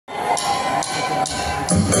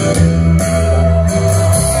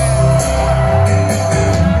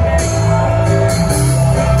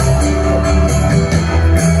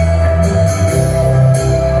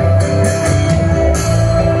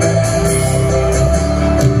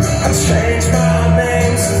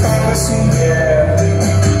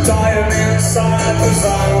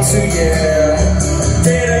to, yeah.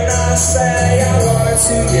 Didn't I say I wanted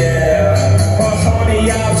to, yeah. But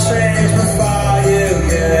honey, I've changed before you,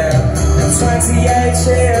 yeah. In 28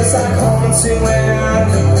 years I come to end.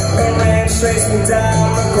 The rain chased me down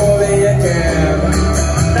the gully again.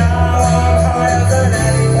 Now I'm higher than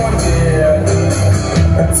anyone here.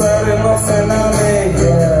 And turning nothing on me,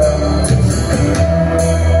 yeah.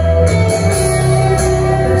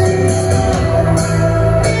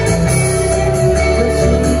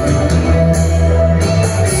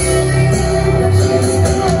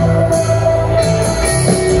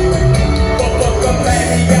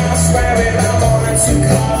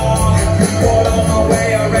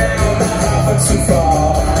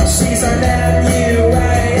 She's an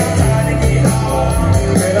MUA, I'm trying to get home.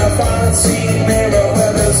 When I finally see the mirror,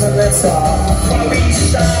 where there's a little. But we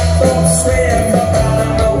shot up, swim up out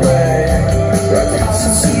of the way. We're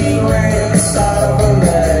catching sweet rain inside of a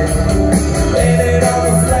lake. Let it all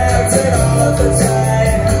reflected all of the day.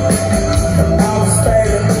 And I was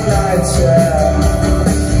fading the night, yeah.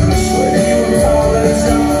 Would you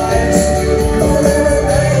apologize for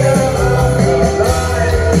everything about your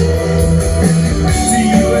life? Do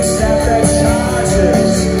you accept the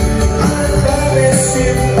charges? I promise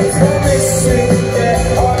you,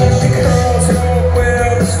 yeah. All of the girls know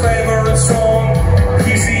well his favorite song.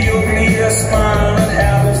 He's the ugliest smile in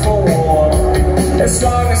heaven's for war. As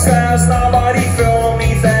long as there's nobody filming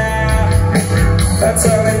me there, that's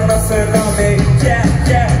turning nothing on me. Yeah,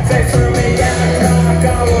 yeah, they threw me out like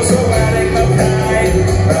I was a wedding to pay.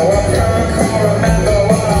 Now I can't remember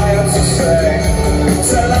what I had to say.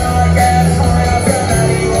 Till I get higher than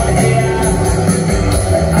anyone here,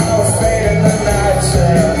 I was fading the night,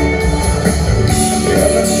 yeah.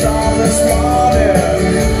 You're the sharpest morning,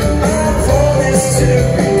 I promise to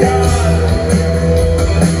be gone.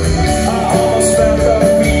 I almost felt the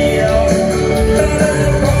feel that I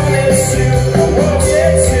wanted to, I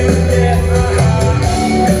wanted to get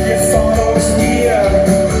you thought I was here,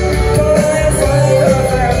 but I am further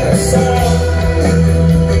than the sun.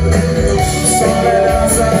 Solid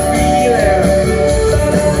as a feeling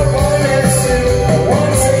that I wanted to,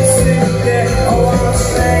 yeah. Oh, I'll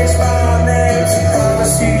change my name to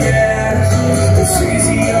promise you, yeah. It's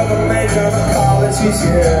easier to make up apologies,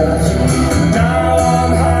 yeah. Now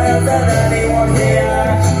I'm higher than anyone here.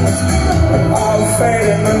 I'll fade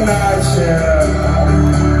in the night, yeah.